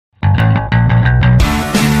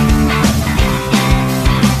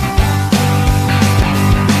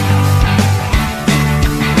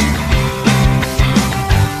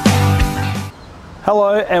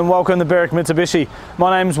and welcome to Berwick Mitsubishi.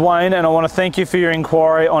 My name's Wayne and I want to thank you for your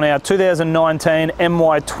inquiry on our 2019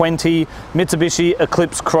 MY20 Mitsubishi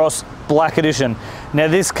Eclipse Cross Black Edition. Now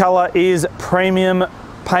this colour is premium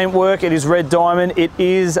paintwork, it is red diamond, it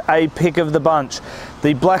is a pick of the bunch.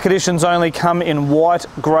 The Black Editions only come in white,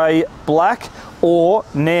 grey, black, or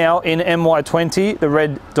now in MY20, the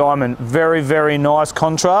red diamond. Very, very nice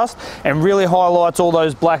contrast and really highlights all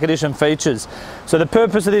those Black Edition features. So the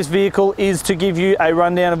purpose of this vehicle is to give you a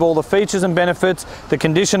rundown of all the features and benefits, the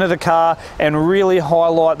condition of the car, and really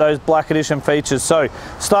highlight those Black Edition features. So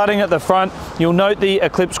starting at the front, you'll note the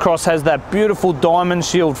Eclipse Cross has that beautiful diamond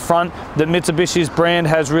shield front that Mitsubishi's brand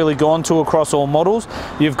has really gone to across all models.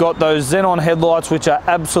 You've got those xenon headlights which are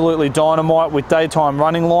absolutely dynamite with daytime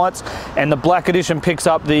running lights, and the Black Edition picks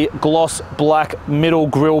up the gloss black middle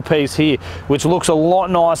grille piece here, which looks a lot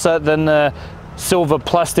nicer than the silver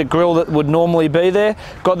plastic grille that would normally be there.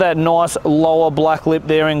 Got that nice lower black lip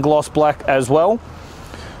there in gloss black as well.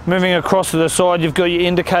 Moving across to the side, you've got your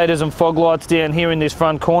indicators and fog lights down here in this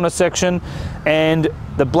front corner section, and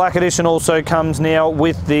the Black Edition also comes now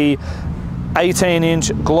with the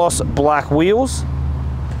 18-inch gloss black wheels.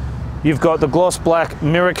 You've got the gloss black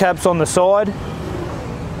mirror caps on the side,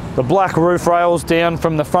 the black roof rails down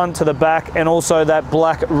from the front to the back, and also that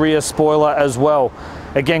black rear spoiler as well.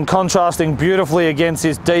 Again, contrasting beautifully against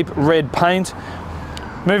this deep red paint.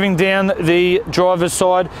 Moving down the driver's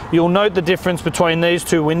side, you'll note the difference between these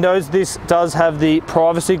two windows. This does have the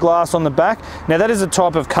privacy glass on the back. Now that is a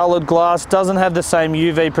type of coloured glass, doesn't have the same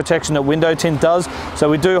UV protection that window tint does, so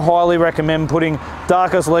we do highly recommend putting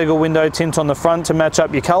darkest legal window tint on the front to match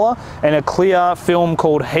up your colour, and a clear film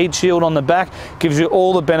called heat shield on the back gives you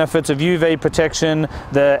all the benefits of UV protection,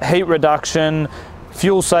 the heat reduction,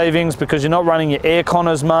 fuel savings because you're not running your aircon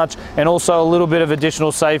as much, and also a little bit of additional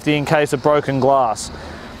safety in case of broken glass.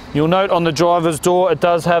 You'll note on the driver's door it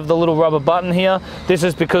does have the little rubber button here. This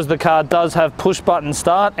is because the car does have push button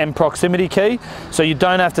start and proximity key, so you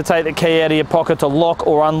don't have to take the key out of your pocket to lock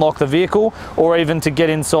or unlock the vehicle, or even to get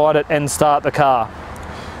inside it and start the car.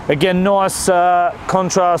 Again, nice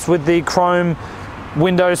contrast with the chrome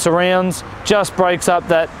window surrounds, just breaks up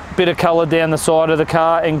that bit of colour down the side of the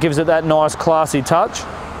car and gives it that nice classy touch.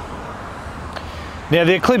 Now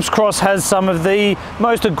the Eclipse Cross has some of the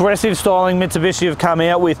most aggressive styling Mitsubishi have come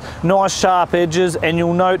out with, nice sharp edges, and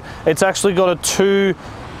you'll note it's actually got a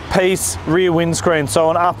two-piece rear windscreen, so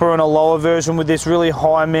an upper and a lower version with this really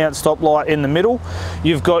high mount stoplight in the middle.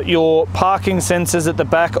 You've got your parking sensors at the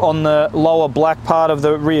back on the lower black part of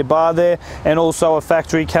the rear bar there, and also a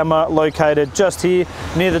factory camera located just here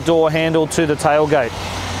near the door handle to the tailgate.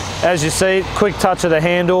 As you see, quick touch of the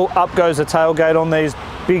handle, up goes the tailgate on these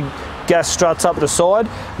big gas struts up the side,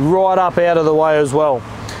 right up out of the way as well.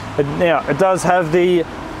 Now, it does have the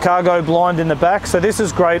cargo blind in the back, so this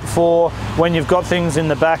is great for when you've got things in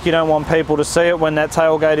the back, you don't want people to see it when that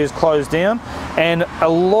tailgate is closed down, and a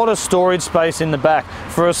lot of storage space in the back.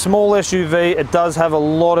 For a small SUV, it does have a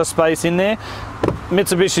lot of space in there.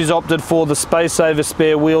 Mitsubishi's opted for the space saver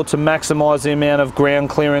spare wheel to maximise the amount of ground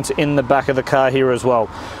clearance in the back of the car here as well.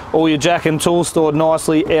 All your jack and tools stored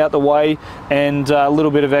nicely out the way, and a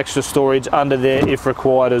little bit of extra storage under there if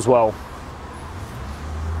required as well.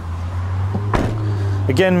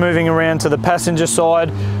 Again, moving around to the passenger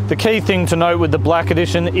side, the key thing to note with the Black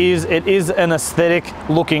Edition is it is an aesthetic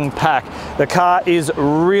looking pack. The car is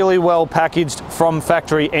really well packaged from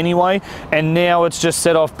factory anyway, and now it's just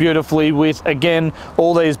set off beautifully with, again,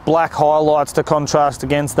 all these black highlights to contrast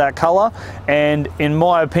against that colour, and in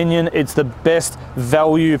my opinion it's the best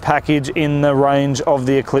value package in the range of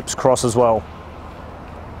the Eclipse Cross as well.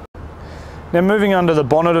 Now moving under the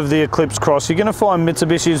bonnet of the Eclipse Cross, you're going to find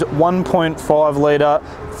Mitsubishi's 1.5 litre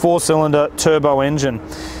 4-cylinder turbo engine.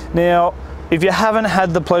 Now, if you haven't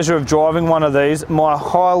had the pleasure of driving one of these, my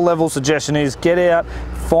high level suggestion is get out,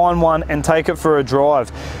 find one and take it for a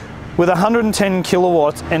drive. With 110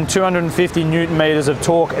 kilowatts and 250 newton meters of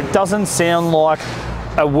torque, it doesn't sound like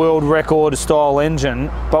a world record style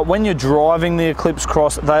engine, but when you're driving the Eclipse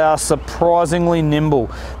Cross, they are surprisingly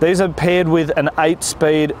nimble. These are paired with an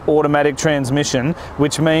 8-speed automatic transmission,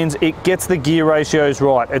 which means it gets the gear ratios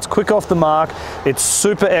right. It's quick off the mark, it's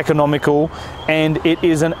super economical, and it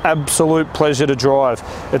is an absolute pleasure to drive.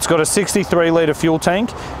 It's got a 63 litre fuel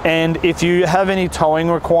tank, and if you have any towing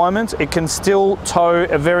requirements, it can still tow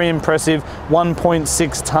a very impressive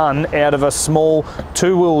 1.6 tonne out of a small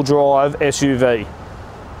 2-wheel drive SUV.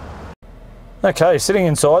 Okay, sitting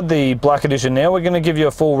inside the Black Edition now, we're going to give you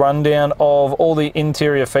a full rundown of all the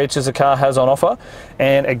interior features the car has on offer,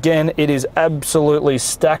 and again, it is absolutely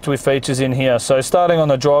stacked with features in here. So starting on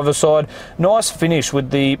the driver's side, nice finish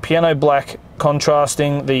with the piano black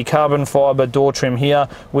contrasting the carbon fibre door trim here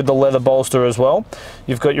with the leather bolster as well.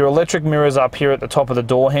 You've got your electric mirrors up here at the top of the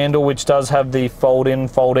door handle, which does have the fold in,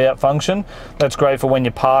 fold out function. That's great for when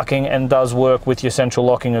you're parking and does work with your central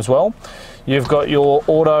locking as well. You've got your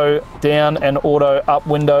auto down and auto up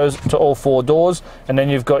windows to all 4 doors, and then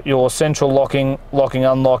you've got your central locking,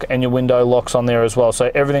 unlock, and your window locks on there as well.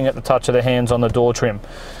 So everything at the touch of the hands on the door trim.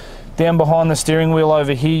 Down behind the steering wheel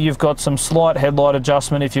over here, you've got some slight headlight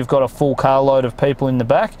adjustment if you've got a full car load of people in the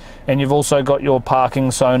back, and you've also got your parking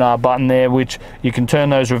sonar button there, which you can turn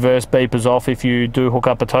those reverse beepers off if you do hook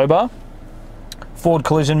up a tow bar. Forward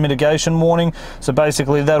collision mitigation warning, so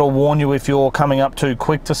basically that'll warn you if you're coming up too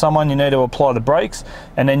quick to someone, you need to apply the brakes,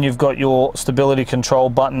 and then you've got your stability control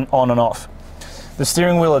button on and off. The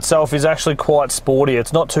steering wheel itself is actually quite sporty.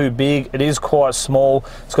 It's not too big, it is quite small.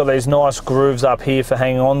 It's got these nice grooves up here for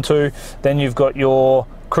hanging on to. Then you've got your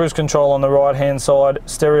cruise control on the right hand side,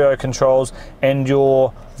 stereo controls, and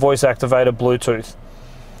your voice activated Bluetooth.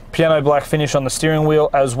 Piano black finish on the steering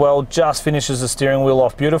wheel as well, just finishes the steering wheel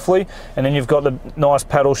off beautifully. And then you've got the nice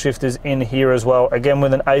paddle shifters in here as well, again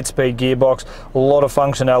with an 8-speed gearbox. A lot of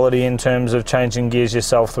functionality in terms of changing gears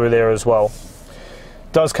yourself through there as well.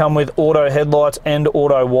 Does come with auto headlights and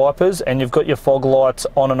auto wipers, and you've got your fog lights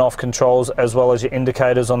on and off controls as well as your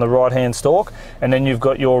indicators on the right hand stalk, and then you've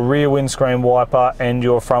got your rear windscreen wiper and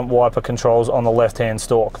your front wiper controls on the left hand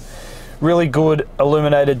stalk. Really good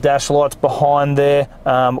illuminated dash lights behind there,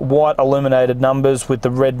 white illuminated numbers with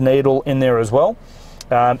the red needle in there as well.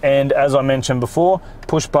 And as I mentioned before,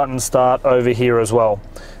 push button start over here as well.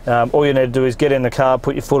 All you need to do is get in the car,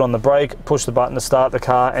 put your foot on the brake, push the button to start the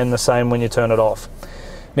car, and the same when you turn it off.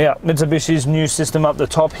 Now, Mitsubishi's new system up the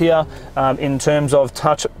top here in terms of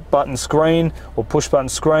touch button screen or push button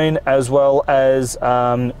screen, as well as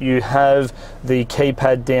you have the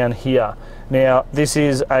keypad down here. Now, this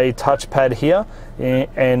is a touchpad here,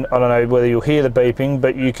 and I don't know whether you'll hear the beeping,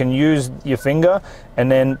 but you can use your finger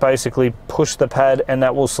and then basically push the pad and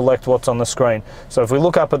that will select what's on the screen. So if we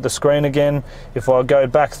look up at the screen again, if I go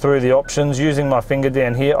back through the options using my finger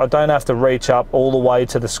down here, I don't have to reach up all the way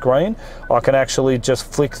to the screen. I can actually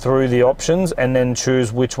just flick through the options and then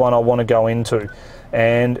choose which one I want to go into.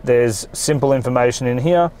 And there's simple information in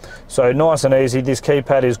here, so nice and easy. This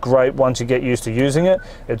keypad is great once you get used to using it.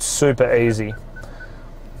 It's super easy.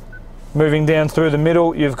 Moving down through the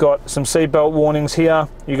middle, you've got some seatbelt warnings here,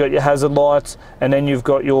 you've got your hazard lights, and then you've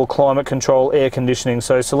got your climate control air conditioning,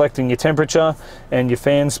 so selecting your temperature and your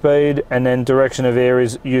fan speed, and then direction of air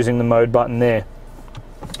is using the mode button there.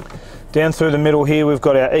 Down through the middle here, we've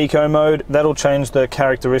got our eco mode. That'll change the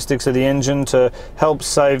characteristics of the engine to help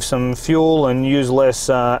save some fuel and use less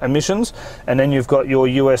emissions. And then you've got your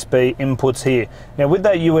USB inputs here. Now with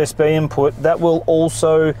that USB input, that will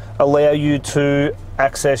also allow you to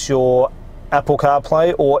access your Apple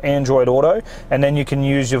CarPlay or Android Auto, and then you can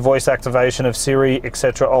use your voice activation of Siri,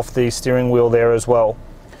 etc. off the steering wheel there as well.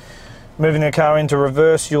 Moving the car into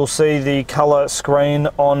reverse, you'll see the color screen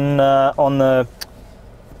on the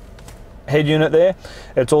head unit there.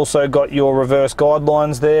 It's also got your reverse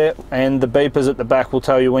guidelines there, and the beepers at the back will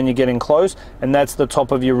tell you when you're getting close, and that's the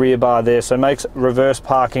top of your rear bar there, so it makes reverse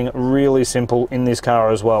parking really simple in this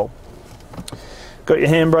car as well. Got your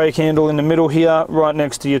handbrake handle in the middle here, right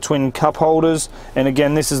next to your twin cup holders, and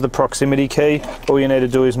again this is the proximity key. All you need to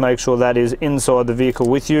do is make sure that is inside the vehicle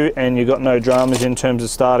with you and you've got no dramas in terms of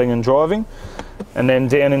starting and driving. And then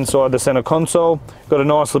down inside the center console, got a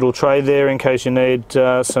nice little tray there in case you need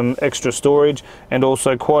some extra storage, and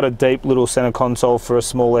also quite a deep little center console for a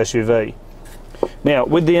small SUV. Now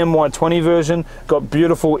with the MY20 version, got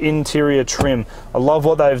beautiful interior trim. I love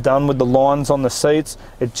what they've done with the lines on the seats.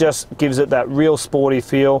 It just gives it that real sporty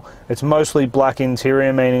feel. It's mostly black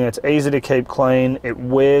interior, meaning it's easy to keep clean. It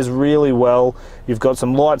wears really well. You've got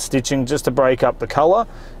some light stitching just to break up the color,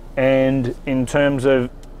 and in terms of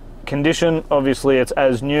condition, obviously it's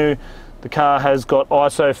as new. The car has got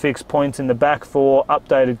ISOFIX points in the back for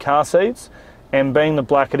updated car seats, and being the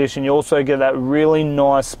black edition, you also get that really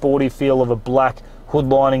nice sporty feel of a black hood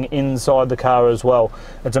lining inside the car as well.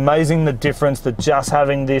 It's amazing the difference that just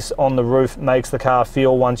having this on the roof makes the car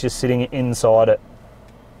feel once you're sitting inside it.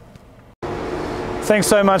 Thanks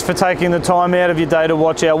so much for taking the time out of your day to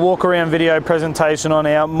watch our walk around video presentation on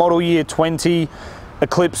our model year 20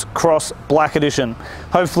 Eclipse Cross Black Edition.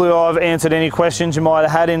 Hopefully I've answered any questions you might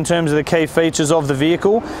have had in terms of the key features of the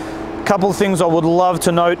vehicle. A couple of things I would love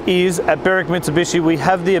to note is at Berwick Mitsubishi we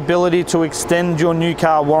have the ability to extend your new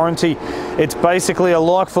car warranty. It's basically a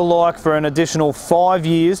like for like for an additional 5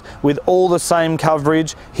 years with all the same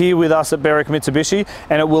coverage here with us at Berwick Mitsubishi,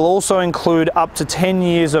 and it will also include up to 10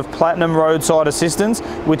 years of Platinum Roadside Assistance,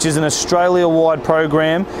 which is an Australia-wide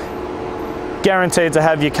program guaranteed to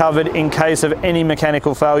have you covered in case of any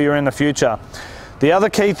mechanical failure in the future. The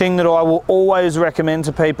other key thing that I will always recommend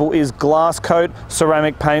to people is Glass Coat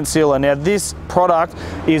Ceramic Paint Sealer. Now this product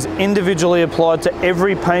is individually applied to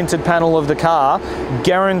every painted panel of the car,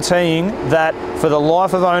 guaranteeing that for the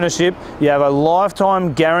life of ownership, you have a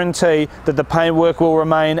lifetime guarantee that the paintwork will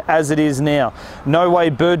remain as it is now. No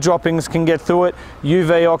way bird droppings can get through it,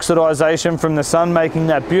 UV oxidization from the sun making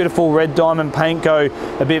that beautiful red diamond paint go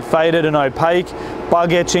a bit faded and opaque,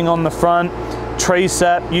 bug etching on the front, tree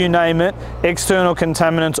sap, you name it, external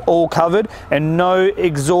contaminants all covered, and no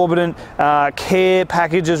exorbitant care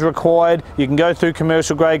packages required. You can go through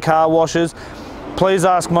commercial grade car washes. Please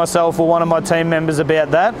ask myself or one of my team members about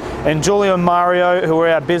that. And Julia and Mario, who are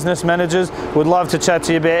our business managers, would love to chat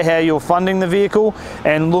to you about how you're funding the vehicle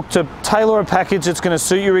and look to tailor a package that's going to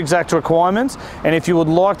suit your exact requirements. And if you would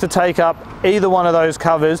like to take up either one of those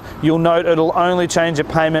covers, you'll note it'll only change your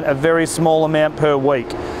payment a very small amount per week.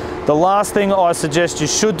 The last thing I suggest you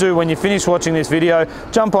should do when you finish watching this video,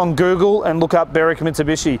 jump on Google and look up Berwick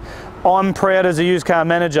Mitsubishi. I'm proud as a used car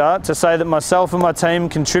manager to say that myself and my team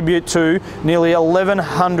contribute to nearly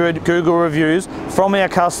 1,100 Google reviews from our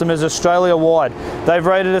customers Australia-wide. They've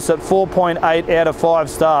rated us at 4.8 out of 5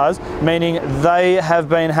 stars, meaning they have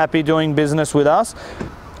been happy doing business with us.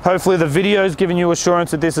 Hopefully the video's given you assurance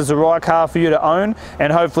that this is the right car for you to own,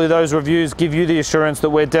 and hopefully those reviews give you the assurance that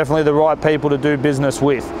we're definitely the right people to do business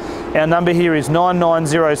with. Our number here is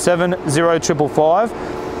 9907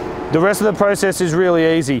 0555. The rest of the process is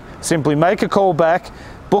really easy. Simply make a call back,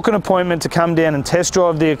 book an appointment to come down and test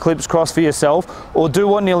drive the Eclipse Cross for yourself, or do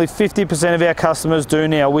what nearly 50% of our customers do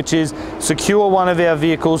now, which is secure one of our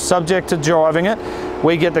vehicles subject to driving it.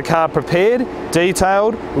 We get the car prepared,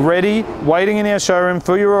 detailed, ready, waiting in our showroom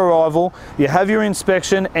for your arrival. You have your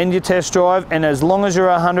inspection and your test drive, and as long as you're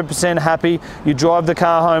 100% happy, you drive the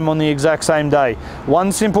car home on the exact same day.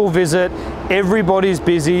 One simple visit, everybody's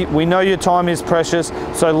busy, we know your time is precious,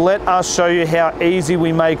 so let us show you how easy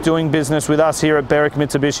we make doing business with us here at Berwick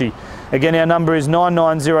Mitsubishi. Again, our number is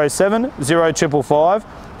 9907 0555.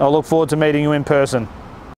 I look forward to meeting you in person.